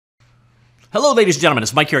Hello ladies and gentlemen,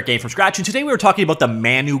 it's Mike here at Game From Scratch, and today we are talking about the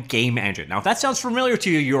Manu game engine. Now if that sounds familiar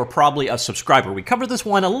to you, you're probably a subscriber. We covered this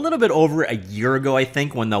one a little bit over a year ago, I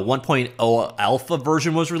think, when the 1.0 alpha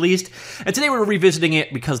version was released. And today we're revisiting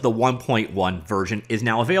it because the 1.1 version is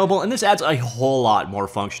now available, and this adds a whole lot more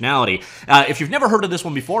functionality. If you've never heard of this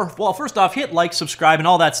one before, well, first off, hit like, subscribe, and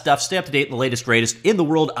all that stuff. Stay up to date in the latest, greatest in the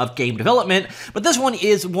world of game development. But this one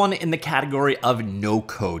is one in the category of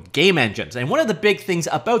no-code game engines. And one of the big things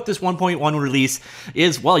about this 1.1 release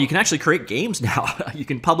is, well, you can actually create games now. You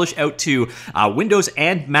can publish out to Windows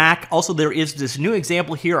and Mac. Also, there is this new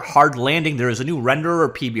example here, Hard Landing. There is a new renderer or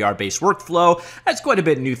PBR-based workflow. That's quite a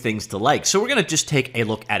bit of new things to like. So we're going to just take a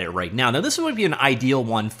look at it right now. Now, this would be an ideal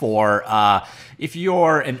one for if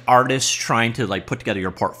you're an artist trying to like put together your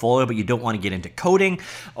portfolio, but you don't want to get into coding,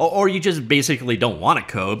 or you just basically don't want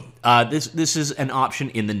to code. This is an option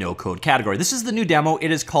in the no-code category. This is the new demo. It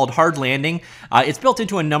is called Hard Landing. It's built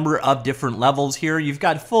into a number of different levels here. You've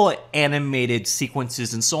got full animated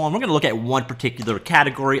sequences and so on. We're going to look at one particular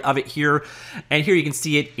category of it here, and here you can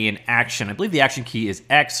see it in action. I believe the action key is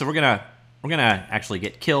X, so we're gonna actually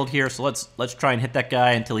get killed here. So let's try and hit that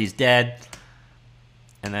guy until he's dead.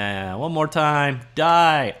 And then one more time,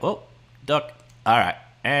 die. Oh, duck. All right,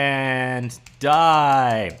 and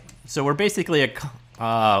die. So we're basically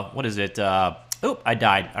what is it? Oop, I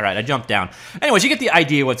died. All right, I jumped down. Anyways, you get the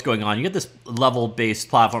idea what's going on. You get this level-based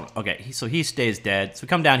platform. Okay, so he stays dead. So we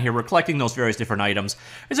come down here. We're collecting those various different items.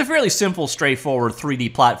 It's a fairly simple, straightforward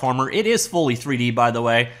 3D platformer. It is fully 3D, by the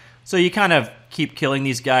way. So you kind of keep killing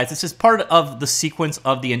these guys. This is part of the sequence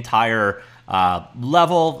of the entire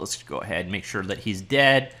level. Let's go ahead and make sure that he's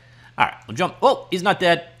dead. All right, we'll jump. Oh, he's not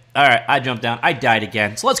dead. All right, I jumped down. I died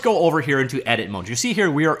again. So let's go over here into edit mode. You see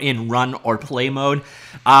here we are in run or play mode.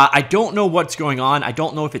 I don't know what's going on. I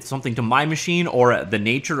don't know if it's something to my machine or the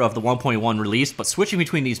nature of the 1.1 release, but switching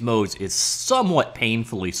between these modes is somewhat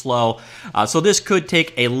painfully slow. So this could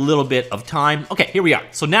take a little bit of time. Okay, here we are.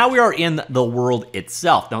 So now we are in the world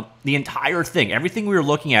itself. Now, the entire thing, everything we were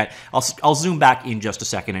looking at, I'll zoom back in just a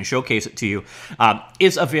second and showcase it to you,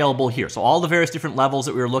 is available here. So all the various different levels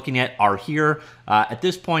that we were looking at are here. At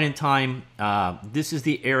this point in time, this is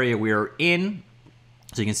the area we're in.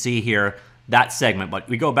 So you can see here that segment. But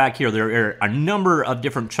we go back here, there are a number of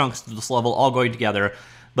different chunks to this level all going together.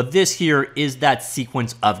 But this here is that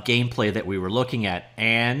sequence of gameplay that we were looking at.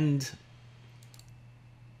 And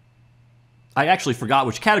I actually forgot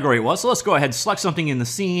which category it was, so let's go ahead and select something in the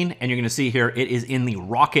scene, and you're going to see here it is in the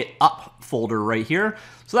Rocket Up folder right here.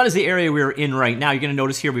 So that is the area we're in right now. You're going to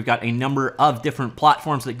notice here we've got a number of different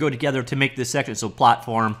platforms that go together to make this section. So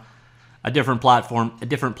platform, a different platform, a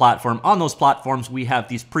different platform. On those platforms, we have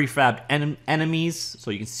these prefabbed enemies.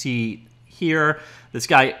 So you can see here, this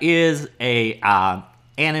guy is a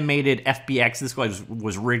animated FBX. This guy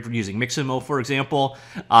was rigged using Mixamo, for example.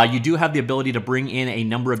 You do have the ability to bring in a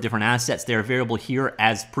number of different assets. They're available here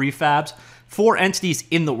as prefabs. For entities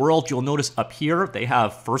in the world, you'll notice up here, they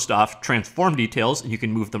have, first off, transform details, and you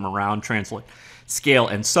can move them around, translate, scale,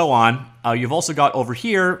 and so on. You've also got over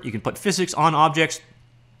here, you can put physics on objects,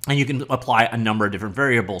 and you can apply a number of different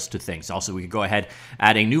variables to things. Also, we could go ahead,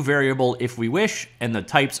 add a new variable if we wish, and the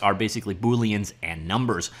types are basically Booleans and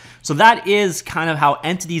numbers. So that is kind of how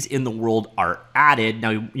entities in the world are added.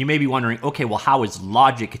 Now, you may be wondering, okay, well, how is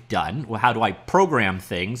logic done? Well, how do I program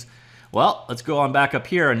things? Well, let's go on back up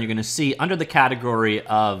here, and you're going to see under the category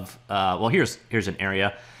of, well, here's an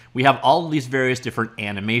area. We have all of these various different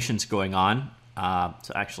animations going on.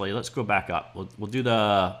 So actually, let's go back up. We'll do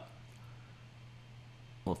the...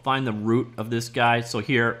 We'll find the root of this guy. So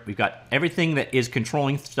here, we've got everything that is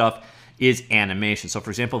controlling stuff is animation. So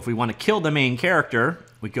for example, if we want to kill the main character,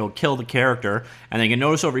 we go kill the character, and then you can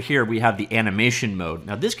notice over here we have the animation mode.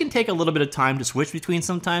 Now this can take a little bit of time to switch between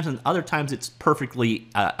sometimes, and other times it's perfectly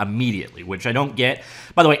immediately, which I don't get.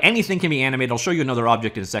 By the way, anything can be animated. I'll show you another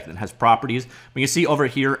object in a second that has properties. But you see over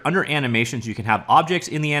here, under animations, you can have objects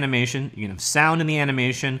in the animation, you can have sound in the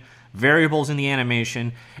animation, variables in the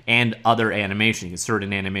animation, and other animation. You can insert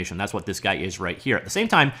an animation. That's what this guy is right here. At the same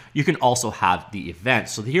time, you can also have the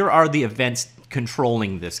events. So here are the events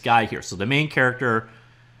controlling this guy here. So the main character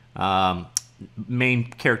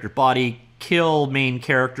body, kill main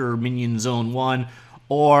character, minion zone 1,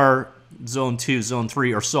 or zone 2, zone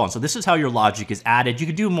 3, or so on. So this is how your logic is added. You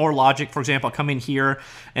could do more logic. For example, I'll come in here,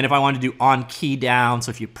 and if I want to do on key down,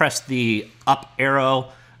 so if you press the up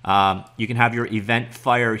arrow, you can have your event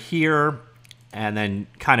fire here, and then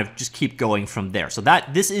kind of just keep going from there. So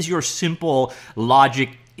this is your simple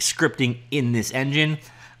logic scripting in this engine.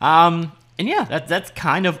 And yeah, that's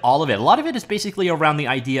kind of all of it. A lot of it is basically around the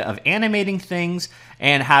idea of animating things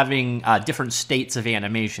and having different states of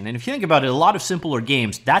animation. And if you think about it, a lot of simpler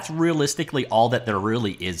games, that's realistically all that there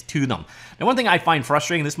really is to them. Now, one thing I find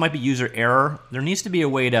frustrating, this might be user error, there needs to be a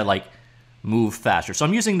way to like move faster. So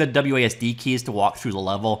I'm using the WASD keys to walk through the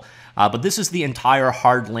level, but this is the entire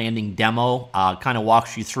hard landing demo, kind of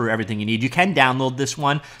walks you through everything you need. You can download this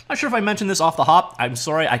one. Not sure if I mentioned this off the hop. I'm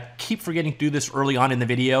sorry, I keep forgetting to do this early on in the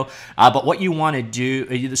video, but what you want to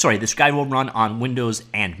do, sorry, this guide will run on Windows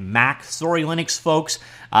and Mac. Sorry, Linux folks.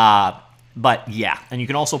 But yeah, and you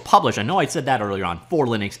can also publish, I know I said that earlier on, for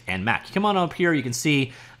Linux and Mac. You come on up here, you can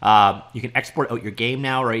see, you can export out your game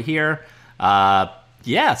now right here.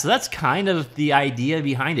 Yeah, so that's kind of the idea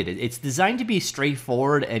behind it. It's designed to be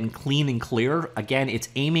straightforward and clean and clear. Again, it's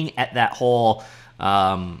aiming at that whole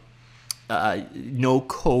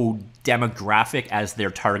no-code demographic as their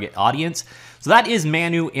target audience. So that is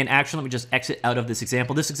Manu in action. Let me just exit out of this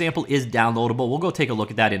example. This example is downloadable. We'll go take a look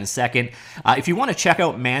at that in a second. If you want to check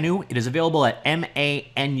out Manu, it is available at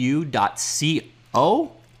manu.co.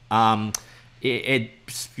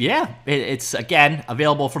 It's again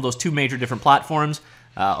available for those two major different platforms.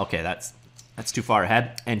 Okay, that's too far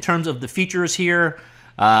ahead. In terms of the features here,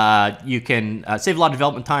 you can save a lot of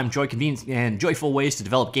development time, enjoy convenience and joyful ways to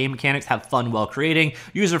develop game mechanics, have fun while creating,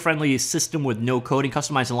 user-friendly system with no coding,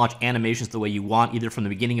 customize and launch animations the way you want, either from the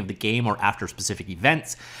beginning of the game or after specific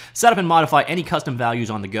events, set up and modify any custom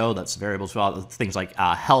values on the go, that's variables, things like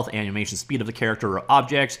health, animation, speed of the character or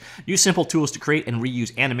objects, use simple tools to create and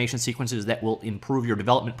reuse animation sequences that will improve your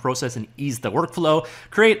development process and ease the workflow,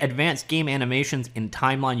 create advanced game animations in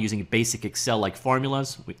timeline using basic Excel-like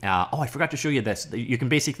formulas. I forgot to show you this. You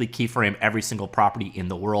can basically keyframe every single property in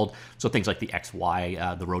the world, so things like the X,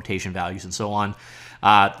 Y, the rotation values, and so on.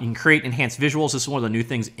 You can create enhanced visuals. This is one of the new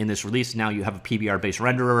things in this release. Now you have a PBR-based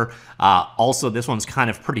renderer. Also, this one's kind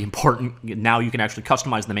of pretty important. Now you can actually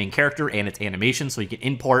customize the main character and its animation, so you can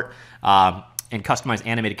import and customize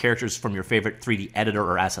animated characters from your favorite 3D editor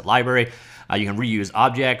or asset library. You can reuse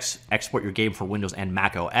objects, export your game for Windows and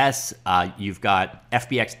Mac OS. You've got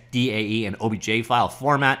FBX, DAE, and OBJ file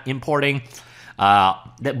format importing.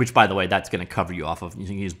 Which, by the way, that's going to cover you off of. You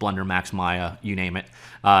can use Blender, Max, Maya, you name it.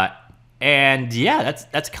 And yeah,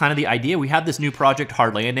 that's kind of the idea. We have this new project,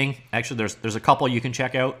 Hard Landing. Actually, there's a couple you can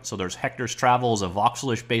check out. So there's Hector's Travels, a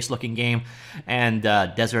voxelish based looking game, and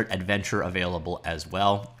Desert Adventure available as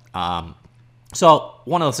well. So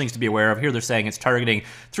one of those things to be aware of here, they're saying it's targeting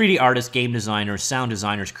 3D artists, game designers, sound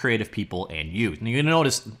designers, creative people, and youth. And you're going to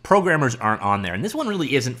notice programmers aren't on there. And this one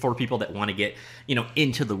really isn't for people that want to get,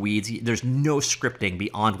 into the weeds. There's no scripting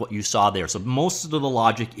beyond what you saw there. So most of the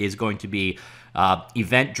logic is going to be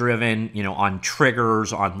event-driven, on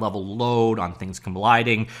triggers, on level load, on things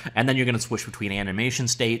colliding, and then you're going to switch between animation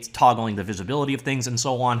states, toggling the visibility of things, and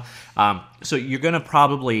so on. So you're going to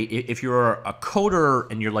probably, if you're a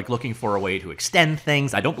coder and you're looking for a way to extend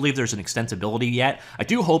things, I don't believe there's an extensibility yet. I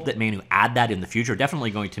do hope that Manu add that in the future.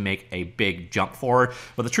 Definitely going to make a big jump forward.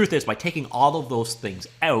 But the truth is, by taking all of those things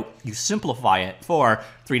out, you simplify it for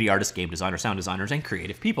 3D artists, game designers, sound designers, and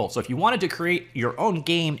creative people. So if you wanted to create your own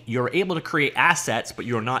game, you're able to create assets, but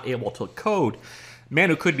you're not able to code,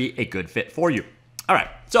 Manu could be a good fit for you. All right,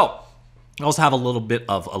 so I also have a little bit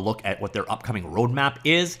of a look at what their upcoming roadmap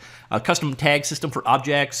is. A custom tag system for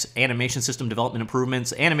objects, animation system development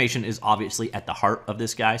improvements. Animation is obviously at the heart of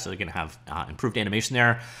this guy, so they're going to have improved animation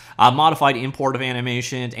there. Modified import of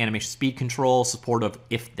animations, animation speed control, support of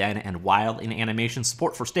if, then, and while in animation,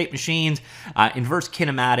 support for state machines, inverse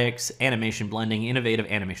kinematics, animation blending, innovative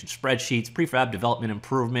animation spreadsheets, prefab development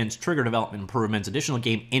improvements, trigger development improvements, additional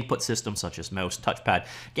game input systems such as mouse, touchpad,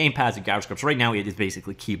 gamepads, and gyroscopes. Right now it is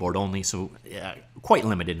basically keyboard only, so quite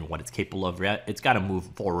limited in what it's capable of. It's got to move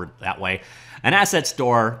forward that way. An asset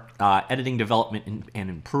store, editing development and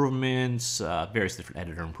improvements, various different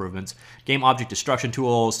editor improvements, game object destruction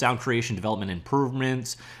tools, sound creation development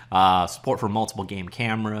improvements, support for multiple game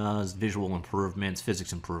cameras, visual improvements,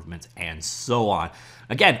 physics improvements, and so on.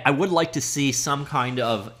 Again, I would like to see some kind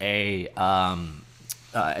of a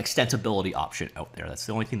extensibility option out there. That's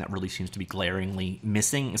the only thing that really seems to be glaringly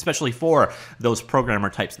missing, especially for those programmer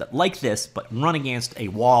types that like this, but run against a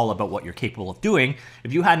wall about what you're capable of doing.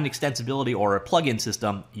 If you had an extensibility or a plugin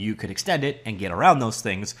system, you could extend it and get around those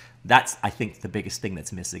things. That's, I think, the biggest thing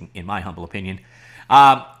that's missing, in my humble opinion.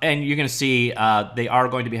 And you're going to see they are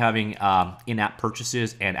going to be having in-app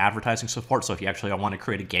purchases and advertising support. So if you actually want to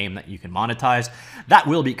create a game that you can monetize, that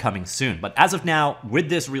will be coming soon. But as of now, with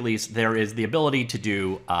this release, there is the ability to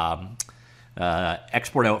do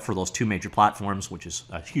export out for those 2 major platforms, which is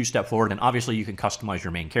a huge step forward. And obviously you can customize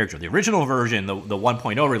your main character. The original version, the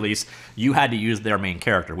 1.0 release, you had to use their main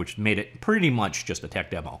character, which made it pretty much just a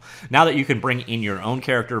tech demo. Now that you can bring in your own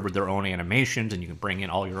character with their own animations, and you can bring in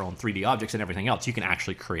all your own 3D objects and everything else, you can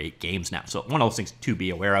actually create games now. So one of those things to be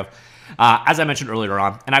aware of. As I mentioned earlier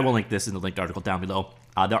on, and I will link this in the linked article down below,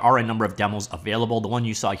 there are a number of demos available. The one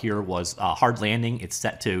you saw here was Hard Landing. It's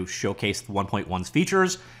set to showcase the 1.1's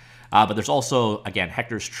features. But there's also, again,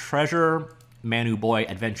 Hector's Treasure, Manu Boy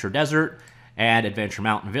Adventure Desert, and Adventure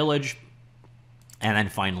Mountain Village. And then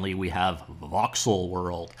finally, we have Voxel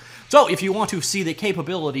World. So if you want to see the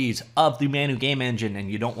capabilities of the Manu game engine and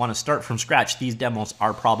you don't want to start from scratch, these demos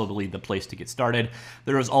are probably the place to get started.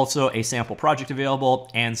 There is also a sample project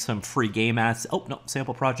available and some free game assets. Oh, no,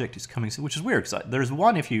 sample project is coming soon, which is weird, because there's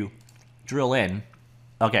one if you drill in.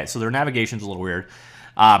 Okay, so their navigation's a little weird.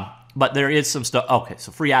 But there is some stuff. Okay,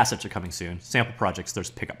 so free assets are coming soon. Sample projects,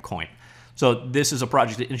 there's pickup coin. So this is a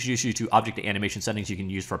project that introduces you to object and animation settings you can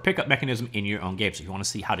use for a pickup mechanism in your own game. So if you want to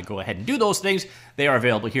see how to go ahead and do those things, they are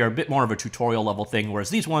available here. A bit more of a tutorial level thing, whereas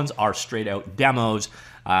these ones are straight out demos,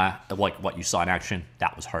 like what you saw in action.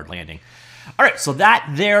 That was Hard Landing. All right, so that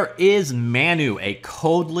there is Manu, a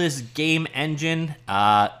codeless game engine.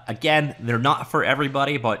 Again, they're not for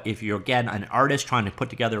everybody, but if you're, again, an artist trying to put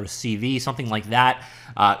together a CV, something like that,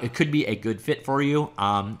 it could be a good fit for you.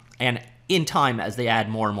 And in time, as they add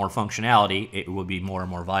more and more functionality, it will be more and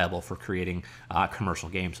more viable for creating commercial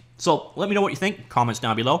games. So let me know what you think. Comments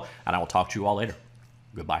down below, and I will talk to you all later.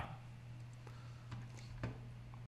 Goodbye.